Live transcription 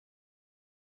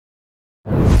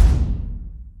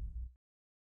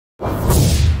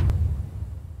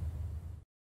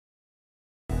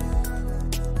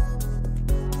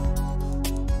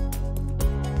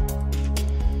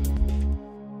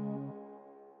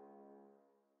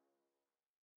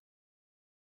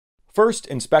First,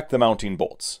 inspect the mounting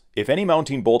bolts. If any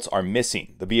mounting bolts are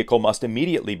missing, the vehicle must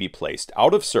immediately be placed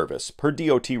out of service per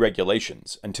DOT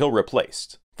regulations until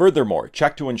replaced. Furthermore,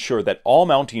 check to ensure that all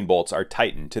mounting bolts are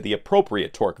tightened to the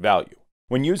appropriate torque value.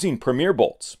 When using Premier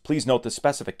bolts, please note the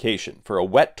specification for a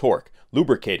wet torque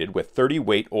lubricated with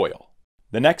 30-weight oil.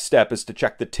 The next step is to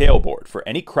check the tailboard for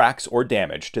any cracks or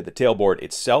damage to the tailboard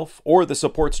itself or the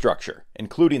support structure,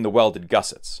 including the welded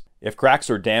gussets. If cracks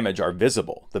or damage are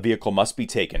visible, the vehicle must be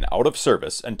taken out of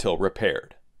service until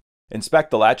repaired.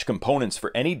 Inspect the latch components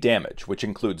for any damage, which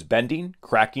includes bending,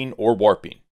 cracking, or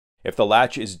warping. If the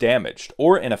latch is damaged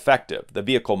or ineffective, the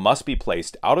vehicle must be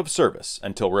placed out of service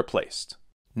until replaced.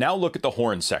 Now look at the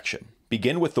horn section.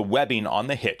 Begin with the webbing on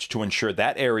the hitch to ensure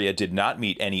that area did not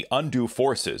meet any undue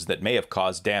forces that may have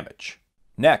caused damage.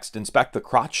 Next, inspect the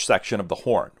crotch section of the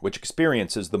horn, which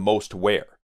experiences the most wear.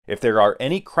 If there are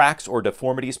any cracks or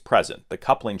deformities present, the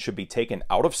coupling should be taken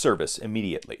out of service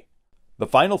immediately. The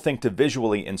final thing to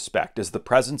visually inspect is the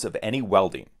presence of any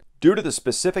welding. Due to the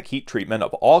specific heat treatment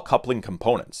of all coupling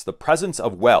components, the presence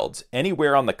of welds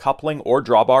anywhere on the coupling or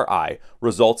drawbar eye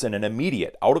results in an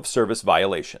immediate out-of-service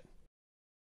violation.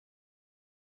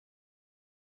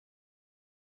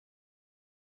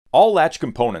 All latch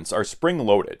components are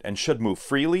spring-loaded and should move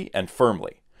freely and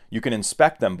firmly. You can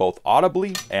inspect them both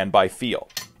audibly and by feel.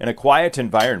 In a quiet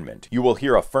environment, you will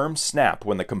hear a firm snap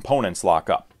when the components lock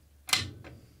up.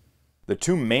 The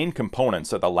two main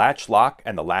components are the latch lock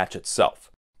and the latch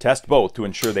itself. Test both to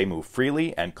ensure they move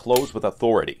freely and close with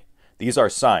authority. These are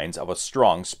signs of a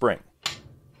strong spring.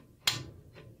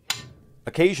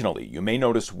 Occasionally, you may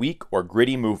notice weak or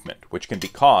gritty movement, which can be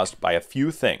caused by a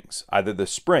few things. Either the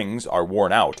springs are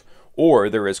worn out, or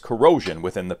there is corrosion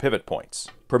within the pivot points.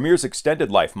 Premier's extended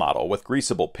life model with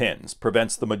greasable pins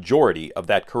prevents the majority of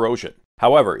that corrosion.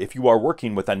 However, if you are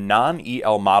working with a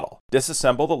non-EL model,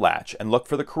 disassemble the latch and look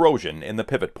for the corrosion in the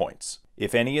pivot points.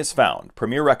 If any is found,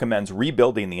 Premier recommends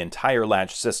rebuilding the entire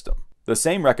latch system. The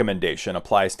same recommendation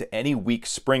applies to any weak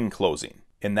spring closing.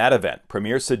 In that event,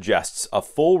 Premier suggests a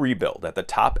full rebuild at the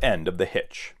top end of the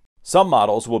hitch. Some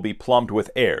models will be plumbed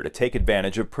with air to take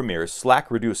advantage of Premier's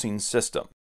slack-reducing system.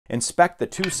 Inspect the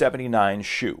 279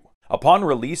 shoe. Upon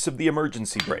release of the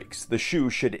emergency brakes, the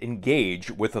shoe should engage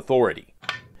with authority.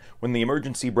 When the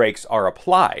emergency brakes are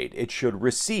applied, it should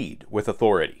recede with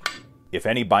authority. If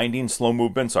any binding slow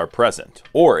movements are present,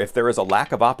 or if there is a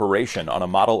lack of operation on a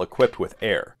model equipped with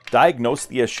air, diagnose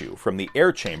the issue from the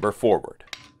air chamber forward.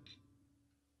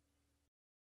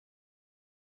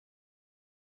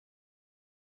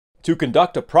 To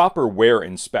conduct a proper wear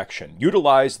inspection,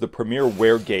 utilize the Premier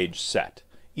wear gauge set.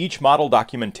 Each model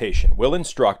documentation will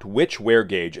instruct which wear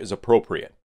gauge is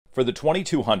appropriate. For the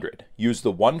 2200, use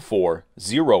the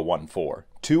 14014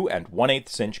 2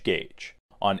 1/8 inch gauge.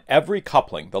 On every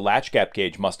coupling, the latch gap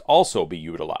gauge must also be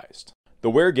utilized. The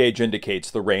wear gauge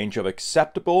indicates the range of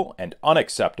acceptable and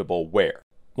unacceptable wear.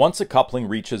 Once a coupling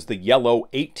reaches the yellow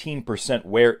 18%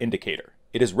 wear indicator,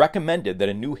 it is recommended that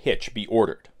a new hitch be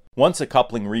ordered. Once a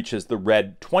coupling reaches the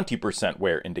red 20%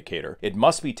 wear indicator, it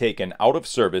must be taken out of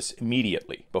service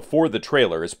immediately, before the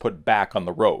trailer is put back on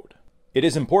the road. It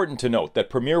is important to note that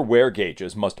Premier wear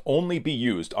gauges must only be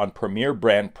used on Premier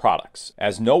brand products,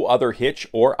 as no other hitch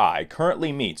or eye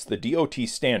currently meets the DOT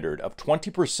standard of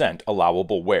 20%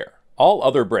 allowable wear. All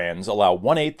other brands allow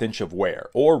 1/8 inch of wear,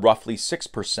 or roughly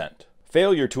 6%.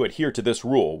 Failure to adhere to this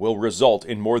rule will result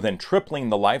in more than tripling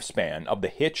the lifespan of the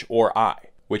hitch or eye,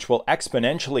 which will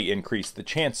exponentially increase the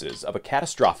chances of a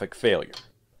catastrophic failure.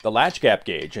 The latch gap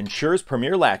gauge ensures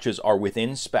Premier latches are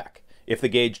within spec. If the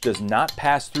gauge does not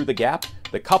pass through the gap,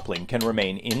 the coupling can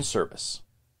remain in service.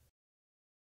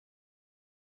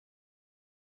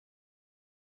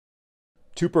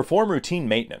 To perform routine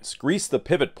maintenance, grease the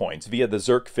pivot points via the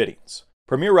Zerk fittings.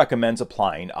 Premier recommends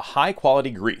applying a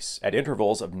high-quality grease at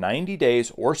intervals of 90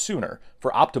 days or sooner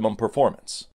for optimum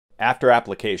performance. After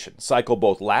application, cycle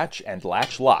both latch and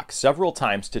latch lock several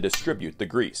times to distribute the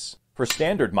grease. For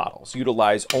standard models,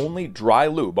 utilize only dry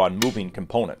lube on moving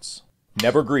components.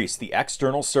 Never grease the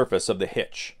external surface of the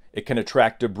hitch. It can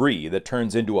attract debris that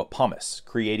turns into a pumice,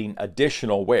 creating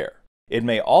additional wear. It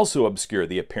may also obscure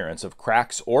the appearance of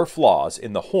cracks or flaws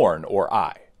in the horn or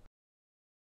eye.